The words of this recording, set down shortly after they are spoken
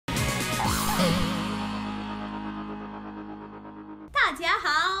大家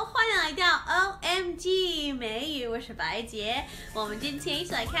好，欢迎来到 OMG 美语，我是白洁。我们今天一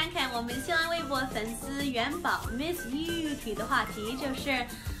起来看看我们新浪微博粉丝元宝 MissUuu 提的话题，就是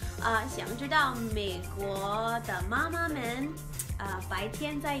想知道美国的妈妈们白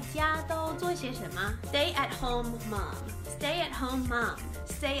天在家都做些什么 ？Stay at home mom, stay at home mom,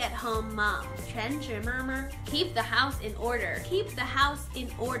 stay at home mom， 全职妈妈。Keep the house in order, keep the house in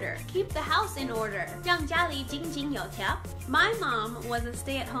order, keep the house in order， 让家里井井有条。My mom was a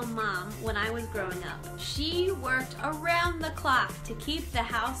stay-at-home mom when I was growing up. She worked around the clock to keep the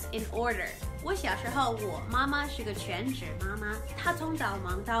house in order. 我小时候，我妈妈是个全职妈妈，她从早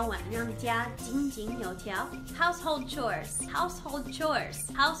忙到晚，让家井井有条。Household chores, household chores,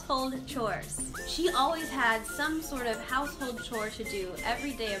 household chores. She always had some sort of household chore to do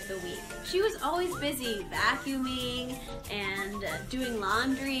every day of the week. She was always busy vacuuming and doing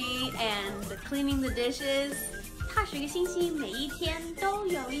laundry and cleaning the dishes.她是个星期每一天都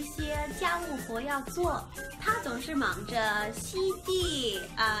有一些家务活要做，她总是忙着吸地、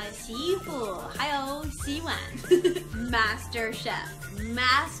洗衣服，还有洗碗。Master Chef,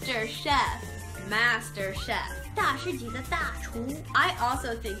 Master Chef, Master Chef， 大师级的大厨。I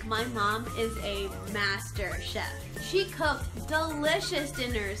also think my mom is a master chef. She cooked delicious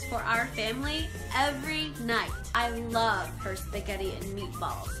dinners for our family every night. I love her spaghetti and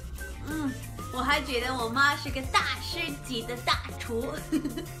meatballs. 我还觉得我妈是个大师级的大厨，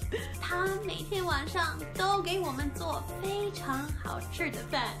她每天晚上都给我们做非常好吃的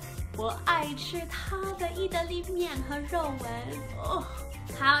饭，我爱吃她的意大利面和肉丸。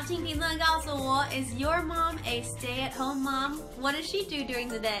好，请评论告诉我 ，Is your mom a stay-at-home mom? What does she do during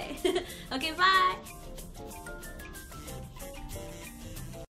the day? Okay, bye.